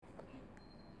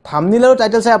Thumbnail আৰু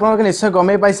title চাই আপোনালোকে নিশ্চয়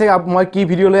গমেই পাইছে মই কি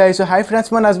ভিডিঅ' লৈ আহিছোঁ। হাই ফ্ৰেণ্ডছ,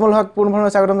 মই নাজমুল হক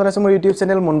পুনৰবাৰ স্বাগতম জনাইছোঁ মোৰ ইউটিউব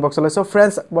চেনেল মুনবক্সলৈ। চ'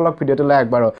 ফ্ৰেণ্ডছ বলক ভিডিঅ'টোলৈ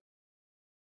আগবাঢ়ো।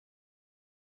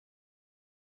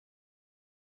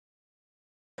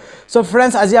 চ'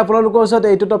 ফ্ৰেণ্ডছ আজি আপোনালোকৰ ওচৰত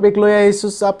এইটো টপিক লৈ আহিছোঁ।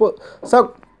 চাওক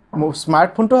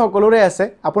স্মাৰ্টফোনটো সকলোৰে আছে,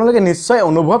 আপোনালোকে নিশ্চয়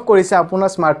অনুভৱ কৰিছে আপোনাৰ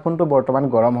স্মাৰ্টফোনটো বৰ্তমান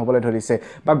গৰম হ'বলৈ ধৰিছে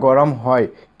বা গৰম হয়।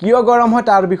 কিয় গৰম হয়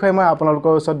তাৰ বিষয়ে মই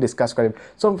আপোনালোকৰ ওচৰত ডিছকাছ কৰিম।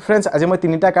 চ' ফ্ৰেণ্ডছ আজি মই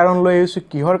তিনিটা কাৰণ লৈ আহিছোঁ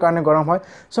কিহৰ কাৰণে গৰম হয়।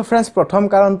 চ' ফ্ৰেণ্ডছ প্ৰথম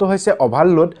কাৰণটো হৈছে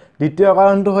অভাৰলোড, দ্বিতীয়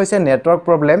কাৰণটো হৈছে নেটৱৰ্ক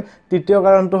প্ৰব্লেম, তৃতীয়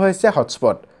কাৰণটো হৈছে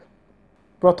হটস্পট।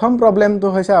 প্ৰথম প্ৰব্লেমটো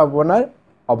হৈছে আপোনাৰ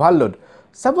অভাৰলোড।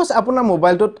 ছাপ'জ আপোনাৰ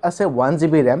মোবাইলটোত আছে 1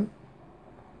 GB ৰেম,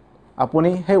 আপুনি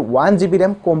সেই 1 GB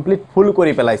ৰেম কমপ্লিট ফুল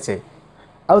কৰি পেলাইছে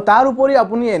আৰু তাৰ উপৰি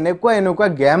আপুনি এনেকুৱা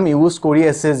গেম ইউজ কৰি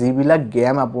আছে যিবিলাক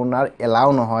গেম আপোনাৰ এলাউ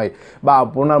নহয় বা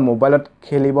আপোনাৰ মোবাইলত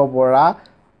খেলিব পৰা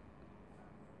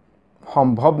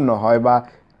সম্ভৱ নহয় বা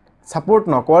ছাপোৰ্ট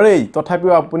নকৰেই,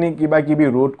 তথাপিও আপুনি কিবা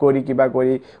ৰুট কৰি কিবা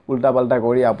কৰি উল্টা পাল্টা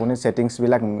কৰি আপুনি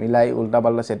ছেটিংছবিলাক মিলাই উল্টা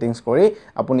পাল্টা ছেটিংছ কৰি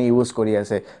আপুনি ইউজ কৰি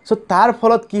আছে। চ' তাৰ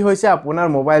ফলত কি হৈছে আপোনাৰ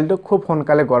মোবাইলটো খুব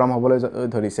সোনকালে গৰম হ'বলৈ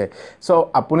ধৰিছে। চ'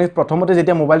 আপুনি প্ৰথমতে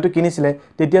যেতিয়া মোবাইলটো কিনিছিলে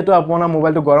তেতিয়াতো আপোনাৰ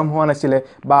মোবাইলটো গৰম হোৱা নাছিলে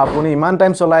বা আপুনি ইমান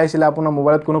টাইম চলাই আছিলে, আপোনাৰ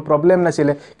মোবাইলত কোনো প্ৰব্লেম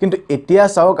নাছিলে। কিন্তু এতিয়া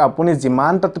চাওক আপুনি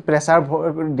যিমান তাত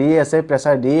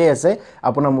প্ৰেছাৰ দিয়ে আছে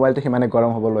আপোনাৰ মোবাইলটো সিমানে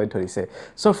গৰম হ'বলৈ ধৰিছে।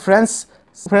 চ'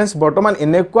 ফ্ৰেণ্ডছ বৰ্তমান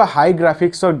এনেকুৱা হাই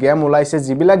গ্ৰাফিক্সৰ গেম ওলাইছে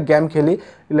যিবিলাক গেম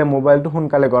খেলিলে মোবাইলটো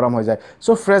সোনকালে গৰম হৈ যায়।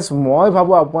 চ' ফ্ৰেণ্ডছ মই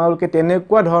ভাবোঁ আপোনালোকে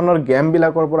তেনেকুৱা ধৰণৰ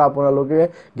গেমবিলাকৰ পৰা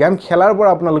গেম খেলাৰ পৰা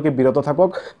আপোনালোকে বিৰত থাকক,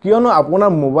 কিয়নো আপোনাৰ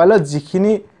মোবাইলত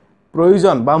যিখিনি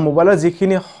প্ৰয়োজন বা মোবাইলৰ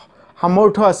যিখিনি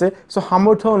সামৰ্থ্য আছে, চ'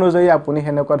 সামৰ্থ্য অনুযায়ী আপুনি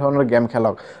সেনেকুৱা ধৰণৰ গেম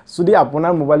খেলক। যদি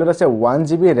আপোনাৰ মোবাইলত আছে 1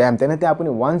 GB ৰেম, তেনেতে আপুনি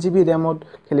 1 GB ৰেমত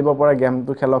খেলিব পৰা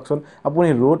গেমটো খেলকচোন। আপুনি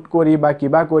ৰুট কৰি বা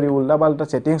কিবা কৰি উল্টা পাল্টা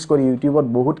ছেটিংছ কৰি ইউটিউবত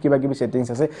বহুত কিবা ছেটিংছ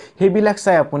আছে, সেইবিলাক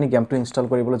চাই আপুনি গেমটো ইনষ্টল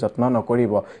কৰিবলৈ যত্ন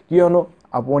নকৰিব। কিয়নো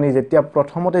আপুনি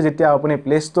যেতিয়া আপুনি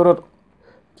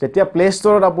প্লে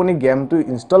ষ্টৰত আপুনি গেমটো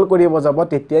ইনষ্টল কৰিব যাব,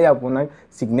 তেতিয়াই আপোনাক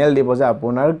ছিগনেল দিব যে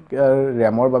আপোনাৰ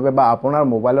ৰেমৰ বাবে বা আপোনাৰ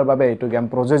মোবাইলৰ বাবে এইটো গেম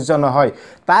প্ৰযোজ্য নহয়।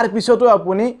 তাৰ পিছতো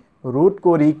আপুনি ৰুট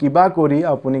কৰি কিবা কৰি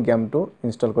আপুনি গেমটো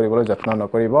ইনষ্টল কৰিবলৈ যত্ন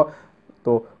নকৰিব।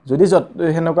 তো যদি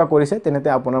সেনেকুৱা কৰিছে তেনেতে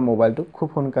আপোনাৰ মোবাইলটো খুব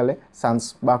সোনকালে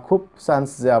চান্স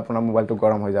যে আপোনাৰ মোবাইলটো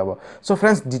গৰম হৈ যাব। চ'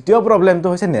 ফ্ৰেণ্ডছ দ্বিতীয় প্ৰব্লেমটো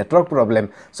হৈছে নেটৱৰ্ক প্ৰব্লেম।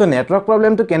 চ' নেটৱৰ্ক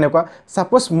প্ৰব্লেমটো কেনেকুৱা,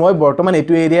 ছাপ'জ মই বৰ্তমান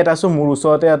এইটো এৰিয়াত আছোঁ, মোৰ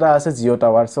ওচৰতে এটা আছে জিঅ'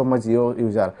 টাৱাৰ। চ' মই জিঅ'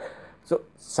 ইউজাৰ। চ'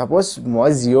 ছাপ'জ মই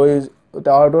জিঅ'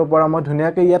 টাৱাৰটোৰ পৰা মই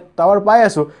ধুনীয়াকৈ ইয়াত টাৱাৰ পাই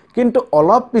আছোঁ, কিন্তু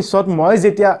অলপ পিছত মই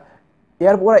যেতিয়া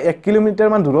ইয়াৰ পৰা 1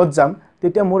 কিলোমিটাৰমান দূৰত যাম,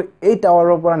 তেতিয়া মোৰ এই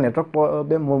টাৱাৰৰ পৰা নেটৱৰ্ক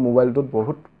প্ৰব্লেম, মোৰ মোবাইলটোত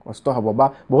বহুত কষ্ট হ'ব বা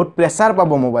বহুত প্ৰেছাৰ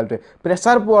পাব মোবাইলটোৱে।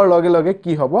 প্ৰেছাৰ পোৱাৰ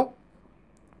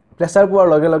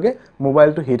লগে লগে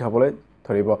মোবাইলটো হিট হ'বলৈ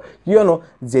ধৰিব। কিয়নো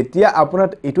যেতিয়া আপোনাৰ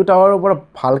এইটো টাৱাৰৰ পৰা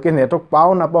ভালকৈ নেটৱৰ্ক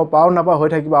পাওঁ নাপাওঁ হৈ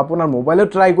থাকিব, আপোনাৰ মোবাইলত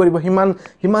ট্ৰাই কৰিব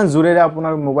সিমান জোৰেৰে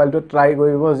আপোনাৰ মোবাইলটোৱে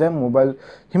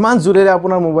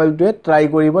ট্ৰাই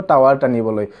কৰিব টাৱাৰ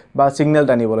টানিবলৈ বা ছিগনেল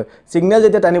টানিবলৈ। ছিগনেল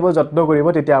যেতিয়া টানিব যত্ন কৰিব,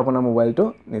 তেতিয়া আপোনাৰ মোবাইলটো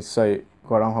নিশ্চয়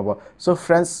গৰম হ'ব। চ'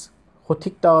 ফ্ৰেণ্ডছ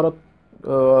সঠিক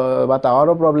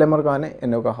টাৱাৰৰ প্ৰব্লেমৰ কাৰণে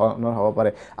এনেকুৱা ধৰণৰ হ'ব পাৰে।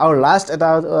 আৰু লাষ্ট এটা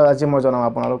আজি মই জনাম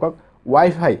আপোনালোকক,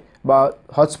 ৱাইফাই বা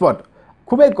হটস্পট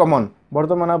খুবেই কমন।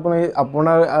 বৰ্তমান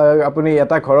আপুনি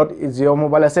এটা ঘৰত জিঅ'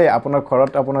 মোবাইল আছে, আপোনাৰ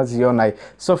ঘৰত আপোনাৰ জিঅ' নাই।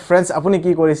 চ' ফ্ৰেণ্ডছ আপুনি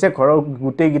কি কৰিছে, ঘৰৰ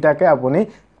গোটেইকেইটাকে আপুনি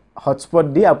হটস্পট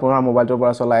দি আপোনাৰ মোবাইলটোৰ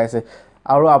পৰা চলাই আছে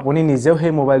আৰু আপুনি নিজেও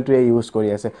সেই মোবাইলটোৱে ইউজ কৰি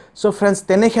আছে। চ' ফ্ৰেণ্ডছ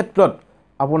তেনে ক্ষেত্ৰত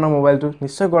আপোনাৰ মোবাইলটো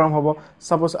নিশ্চয় গৰম হ'ব।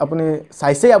 ছাপ'জ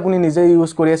আপুনি নিজে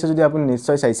ইউজ কৰি আছে যদি আপুনি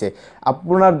নিশ্চয় চাইছে,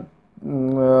 আপোনাৰ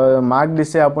মাক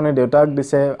দিছে, আপুনি দেউতাক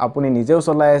দিছে, আপুনি নিজেও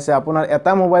চলাই আছে, আপোনাৰ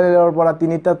এটা মোবাইলৰ পৰা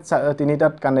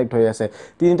তিনিটাত কানেক্ট হৈ আছে।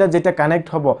 তিনিটাত যেতিয়া কানেক্ট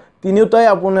হ'ব, তিনিওটাই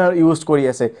আপোনাৰ ইউজ কৰি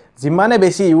আছে। যিমানে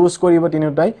বেছি ইউজ কৰিব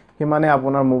তিনিওটাই, সিমানে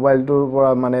আপোনাৰ মোবাইলটোৰ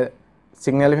পৰা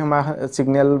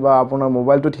ছিগনেল বা আপোনাৰ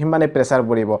মোবাইলটোত সিমানে প্ৰেছাৰ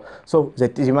পৰিব। চ'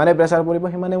 যিমানে প্ৰেছাৰ পৰিব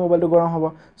সিমানে মোবাইলটো গৰম হ'ব।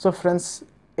 চ' ফ্ৰেণ্ডছ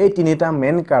এই তিনিটা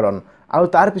মেইন কাৰণ, আৰু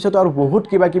তাৰপিছতো আৰু বহুত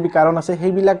কিবা কাৰণ আছে।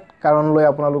 সেইবিলাক কাৰণ লৈ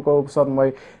আপোনালোকৰ ওচৰত মই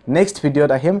নেক্সট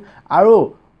ভিডিঅ'ত আহিম।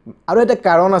 আৰু এটা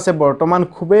কাৰণ আছে, বৰ্তমান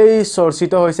খুবেই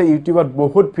চৰ্চিত হৈছে, ইউটিউবত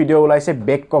বহুত ভিডিঅ' ওলাইছে,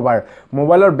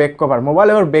 মোবাইলৰ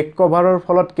বেক কভাৰৰ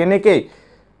ফলত কেনেকৈ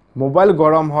মোবাইল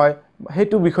গৰম হয়,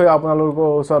 সেইটো বিষয়ে আপোনালোকৰ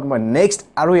ওচৰত মই নেক্সট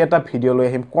আৰু এটা ভিডিঅ' লৈ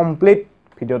আহিম। কমপ্লিট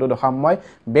ভিডিঅ'টো দেখাম মই,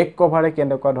 বেক কভাৰে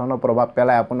কেনেকুৱা ধৰণৰ প্ৰভাৱ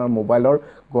পেলায় আপোনাৰ মোবাইলৰ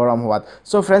গৰম হোৱাত।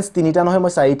 চ' ফ্ৰেণ্ডছ তিনিটা নহয়,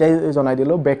 মই চাৰিটাই জনাই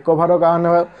দিলোঁ। বেক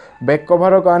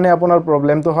কভাৰৰ কাৰণে আপোনাৰ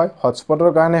প্ৰব্লেমটো হয়, হটস্পটৰ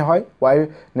কাৰণে হয়,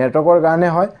 নেটৱৰ্কৰ কাৰণে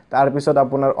হয়, তাৰপিছত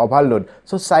আপোনাৰ অভাৰলোড।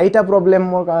 চ' 4টা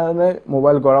প্ৰব্লেমৰ কাৰণে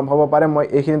মোবাইল গৰম হ'ব পাৰে, মই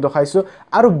এইখিনি দেখাইছোঁ।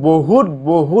 আৰু বহুত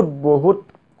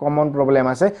কমন প্ৰব্লেম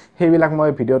আছে সেইবিলাক মই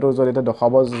ভিডিঅ'টোৰ জৰিয়তে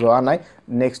দেখাব যোৱা নাই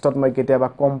নেক্সটত মই কেতিয়াবা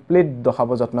কমপ্লিট দেখাব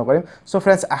যত্ন কৰিম সো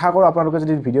ফ্ৰেন্ডছ আশা কৰোঁ আপোনালোকে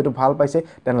যদি ভিডিঅ'টো ভাল পাইছে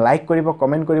দেন লাইক কৰিব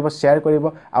কমেন্ট কৰিব শ্বেয়াৰ কৰিব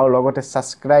আৰু লগতে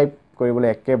সাবস্ক্ৰাইব কৰিবলৈ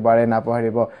একেবাৰে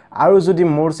নাপাহৰিব আৰু যদি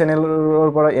মোৰ চেনেলৰ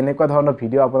পৰা এনেকুৱা ধৰণৰ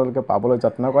ভিডিঅ' আপোনালোকে পাবলৈ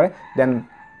যত্ন কৰে দেন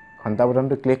ঘণ্টা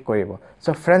বটনটো ক্লিক কৰিব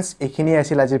সো ফ্ৰেন্ডছ এইখিনি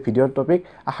আছিল আজিৰ ভিডিঅ'ৰ টপিক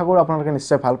আশা কৰোঁ আপোনালোকে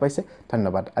নিশ্চয় ভাল পাইছে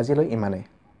ধন্যবাদ আজিলৈ ইমানেই